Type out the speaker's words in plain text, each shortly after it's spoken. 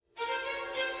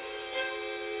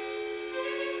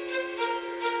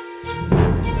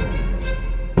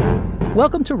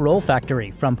Welcome to Roll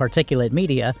Factory from Particulate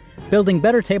Media, building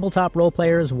better tabletop role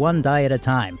players one die at a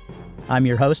time. I'm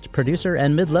your host, producer,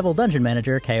 and mid-level dungeon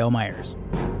manager, K.O. Myers.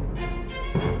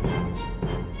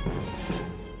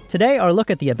 Today, our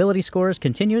look at the ability scores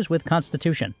continues with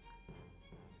Constitution.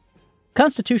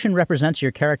 Constitution represents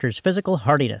your character's physical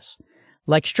hardiness.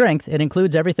 Like Strength, it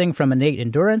includes everything from innate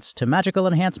endurance to magical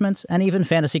enhancements and even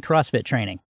fantasy CrossFit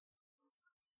training.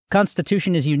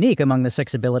 Constitution is unique among the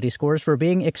 6 ability scores for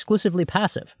being exclusively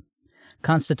passive.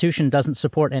 Constitution doesn't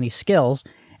support any skills,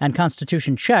 and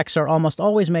Constitution checks are almost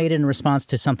always made in response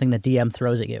to something the DM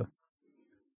throws at you.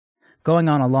 Going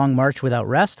on a long march without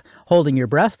rest, holding your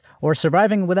breath, or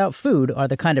surviving without food are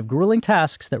the kind of grueling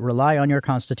tasks that rely on your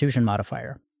Constitution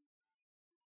modifier.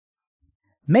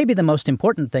 Maybe the most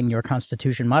important thing your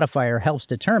Constitution modifier helps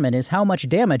determine is how much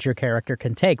damage your character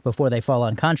can take before they fall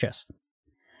unconscious.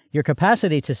 Your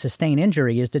capacity to sustain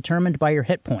injury is determined by your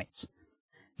hit points.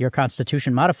 Your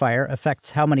Constitution modifier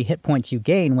affects how many hit points you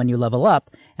gain when you level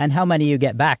up, and how many you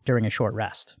get back during a short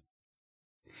rest.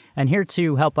 And here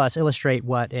to help us illustrate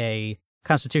what a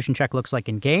Constitution check looks like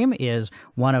in game is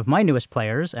one of my newest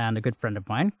players and a good friend of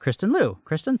mine, Kristen Liu.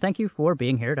 Kristen, thank you for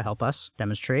being here to help us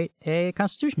demonstrate a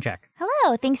Constitution check.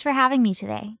 Hello, thanks for having me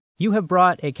today. You have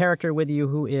brought a character with you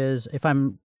who is, if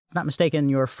I'm not mistaken,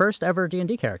 your first ever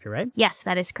D&D character, right? Yes,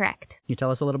 that is correct. Can you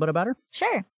tell us a little bit about her?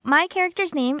 Sure. My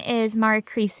character's name is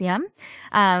Maricrisium,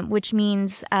 which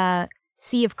means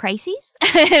Sea of Crises,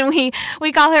 and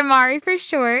we call her Mari for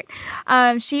short.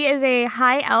 She is a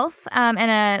high elf and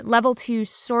a level 2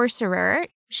 sorcerer.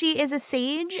 She is a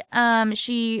sage.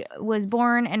 She was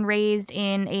born and raised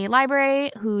in a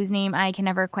library whose name I can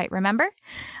never quite remember.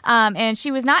 And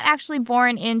she was not actually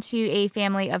born into a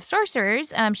family of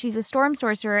sorcerers. She's a storm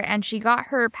sorcerer, and she got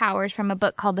her powers from a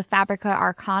book called the Fabrica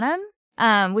Arcanum,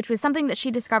 which was something that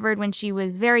she discovered when she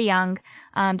was very young,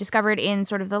 discovered in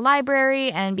sort of the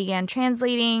library and began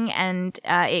translating, and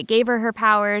it gave her her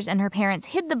powers, and her parents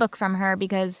hid the book from her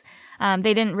because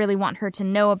they didn't really want her to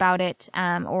know about it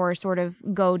or sort of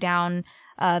go down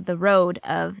the road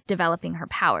of developing her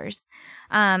powers.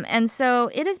 And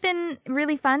so it has been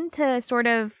really fun to sort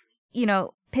of,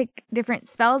 pick different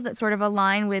spells that sort of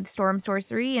align with storm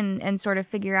sorcery and sort of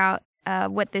figure out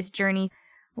what this journey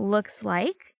looks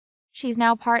like. She's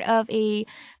now part of a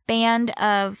band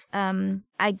of,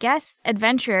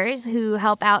 adventurers who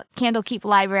help out Candlekeep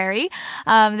Library.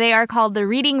 They are called the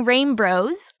Reading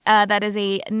Rainbows. That is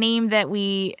a name that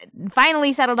we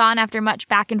finally settled on after much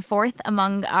back and forth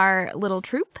among our little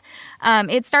troop.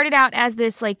 It started out as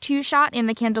this 2-shot in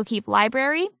the Candlekeep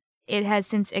Library. It has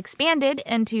since expanded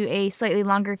into a slightly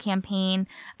longer campaign.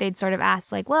 They'd sort of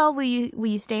asked, will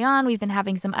you stay on? We've been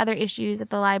having some other issues at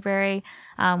the library.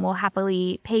 We'll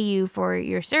happily pay you for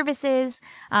your services,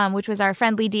 which was our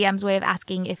friendly DM's way of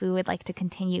asking if we would like to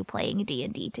continue playing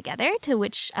D&D together, to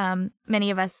which many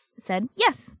of us said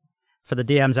yes. For the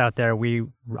DMs out there,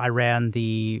 I ran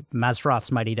the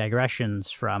Mazfroth's Mighty Digressions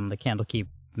from the Candlekeep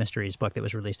Mysteries book that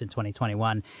was released in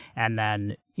 2021, and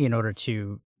then in order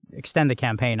to extend the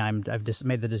campaign, I've just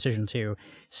made the decision to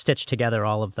stitch together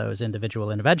all of those individual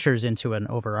adventures into an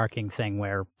overarching thing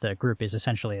where the group is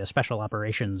essentially a special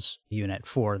operations unit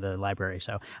for the library.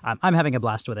 So I'm having a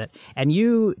blast with it. And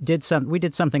we did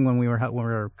something when we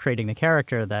were creating the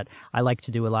character that I like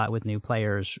to do a lot with new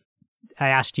players. I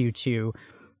asked you to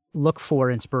look for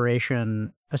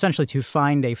inspiration, essentially to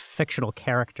find a fictional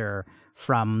character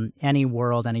from any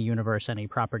world, any universe, any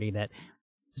property that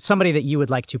somebody that you would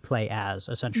like to play as,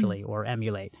 essentially, or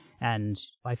emulate. And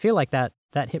I feel like that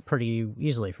hit pretty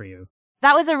easily for you.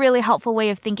 That was a really helpful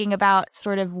way of thinking about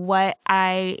sort of what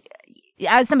as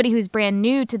somebody who's brand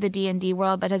new to the D&D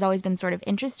world, but has always been sort of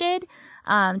interested,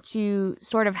 to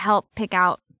sort of help pick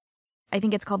out, I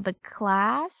think it's called the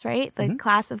class, right? The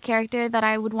class of character that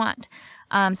I would want.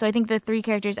 So I think the 3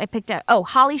 characters I picked out,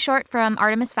 Holly Short from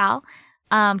Artemis Fowl,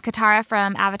 Katara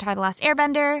from Avatar: The Last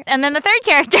Airbender, and then the 3rd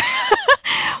character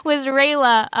was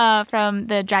Rayla from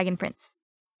The Dragon Prince.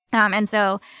 And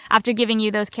so after giving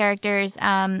you those characters,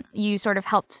 you sort of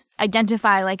helped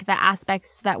identify the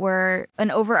aspects that were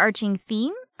an overarching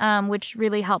theme, which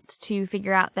really helped to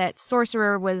figure out that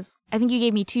sorcerer was, I think you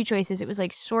gave me 2 choices. It was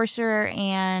sorcerer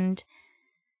and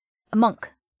a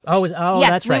monk. Yes,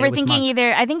 that's right. We were thinking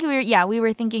either, I think we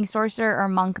were thinking sorcerer or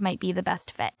monk might be the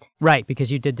best fit. Right,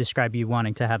 because you did describe you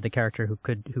wanting to have the character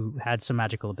who had some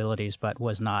magical abilities but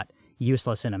was not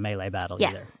useless in a melee battle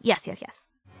either. Yes.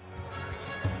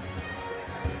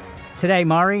 Today,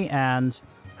 Mari and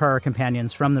her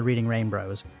companions from the Reading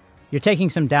Rainbows, you're taking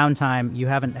some downtime. You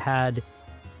haven't had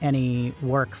any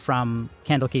work from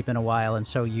Candlekeep in a while, and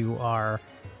so you are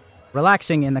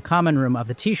relaxing in the common room of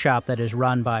the tea shop that is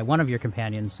run by one of your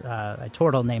companions, a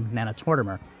turtle named Nana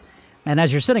Tortimer. And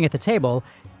as you're sitting at the table,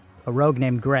 a rogue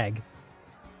named Greg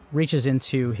reaches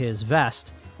into his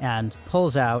vest and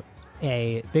pulls out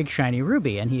a big shiny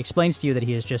ruby, and he explains to you that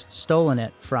he has just stolen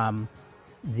it from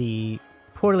the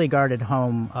poorly guarded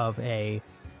home of a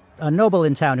noble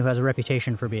in town who has a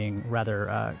reputation for being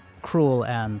rather cruel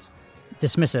and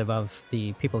dismissive of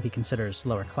the people he considers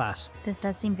lower class. This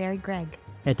does seem very Greg.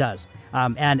 It does.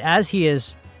 And as he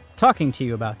is talking to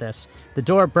you about this, the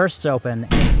door bursts open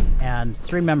and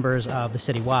 3 members of the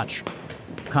City Watch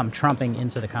come tromping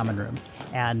into the common room.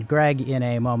 And Greg, in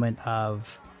a moment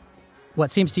of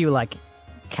what seems to you like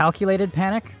calculated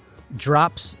panic,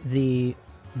 drops the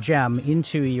gem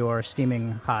into your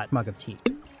steaming hot mug of tea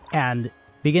and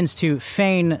begins to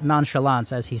feign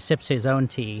nonchalance as he sips his own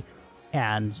tea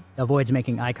and avoids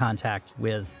making eye contact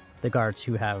with the guards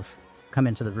who have come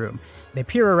into the room. They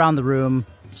peer around the room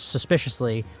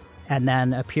suspiciously and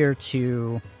then appear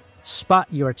to spot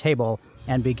your table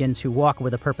and begin to walk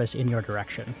with a purpose in your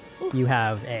direction. You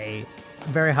have a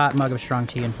very hot mug of strong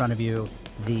tea in front of you.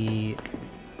 The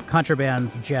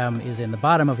contraband gem is in the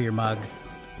bottom of your mug,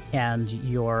 and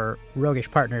your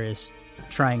roguish partner is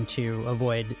trying to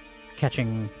avoid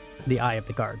catching the eye of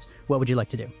the guards. What would you like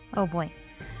to do? Oh boy.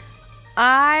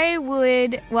 So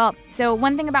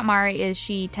one thing about Mari is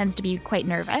she tends to be quite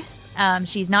nervous.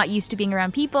 She's not used to being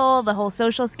around people. The whole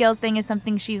social skills thing is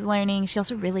something she's learning. She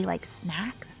also really likes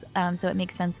snacks. So it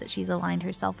makes sense that she's aligned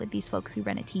herself with these folks who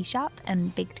run a tea shop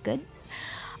and baked goods.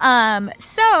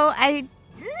 So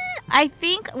I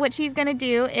think what she's going to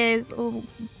do is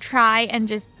try and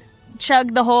just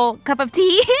chug the whole cup of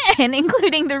tea, and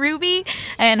including the ruby,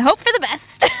 and hope for the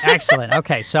best. Excellent.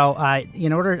 Okay, so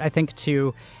in order, I think,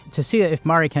 to see if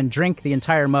Mari can drink the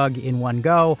entire mug in one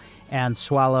go and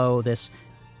swallow this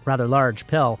rather large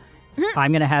pill,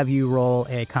 I'm going to have you roll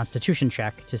a Constitution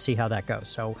check to see how that goes.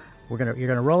 So you're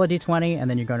gonna roll a d20, and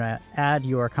then you're going to add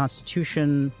your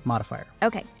Constitution modifier.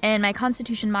 Okay, and my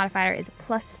Constitution modifier is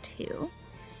 +2.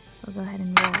 I'll go ahead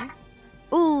and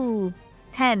roll. Ooh,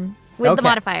 10 with the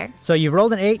modifier. So you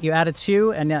rolled an 8, you added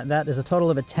 2, and that is a total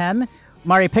of a 10.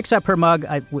 Mari picks up her mug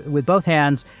with both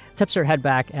hands, tips her head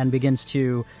back, and begins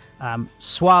to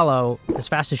swallow as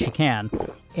fast as she can.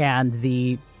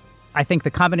 And I think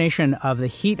the combination of the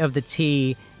heat of the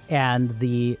tea and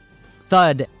the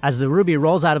thud as the ruby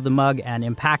rolls out of the mug and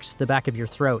impacts the back of your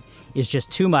throat is just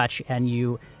too much, and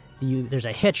there's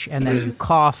a hitch, and then you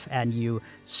cough and you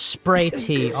spray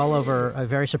tea all over a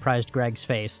very surprised Greg's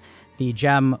face. The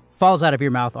gem falls out of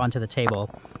your mouth onto the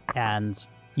table, and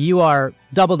you are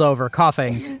doubled over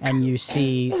coughing, and you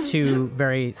see 2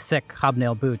 very thick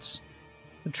hobnail boots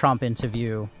tromp into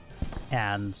view,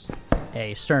 and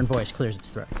a stern voice clears its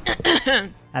throat.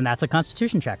 And that's a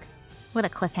Constitution check. What a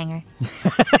cliffhanger.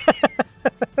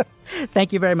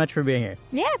 Thank you very much for being here.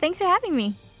 Yeah, thanks for having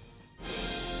me.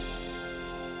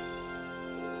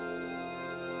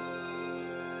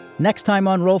 Next time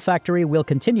on Roll Factory, we'll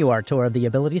continue our tour of the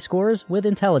ability scores with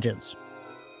intelligence.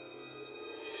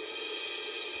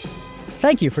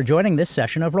 Thank you for joining this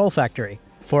session of Roll Factory.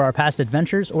 For our past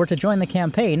adventures or to join the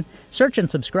campaign, search and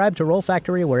subscribe to Roll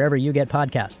Factory wherever you get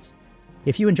podcasts.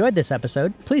 If you enjoyed this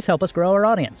episode, please help us grow our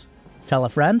audience. Tell a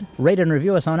friend, rate and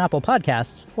review us on Apple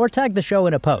Podcasts, or tag the show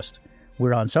in a post.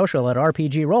 We're on social at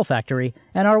RPG Roll Factory,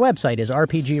 and our website is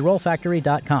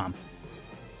rpgrollfactory.com.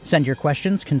 Send your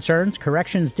questions, concerns,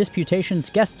 corrections,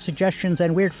 disputations, guest suggestions,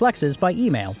 and weird flexes by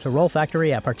email to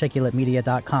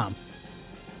rollfactory@particulatemedia.com.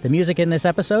 The music in this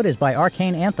episode is by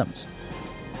Arcane Anthems.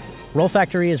 Roll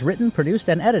Factory is written, produced,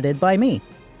 and edited by me.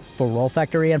 For Roll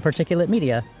Factory and Particulate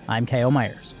Media, I'm K.O.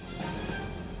 Myers.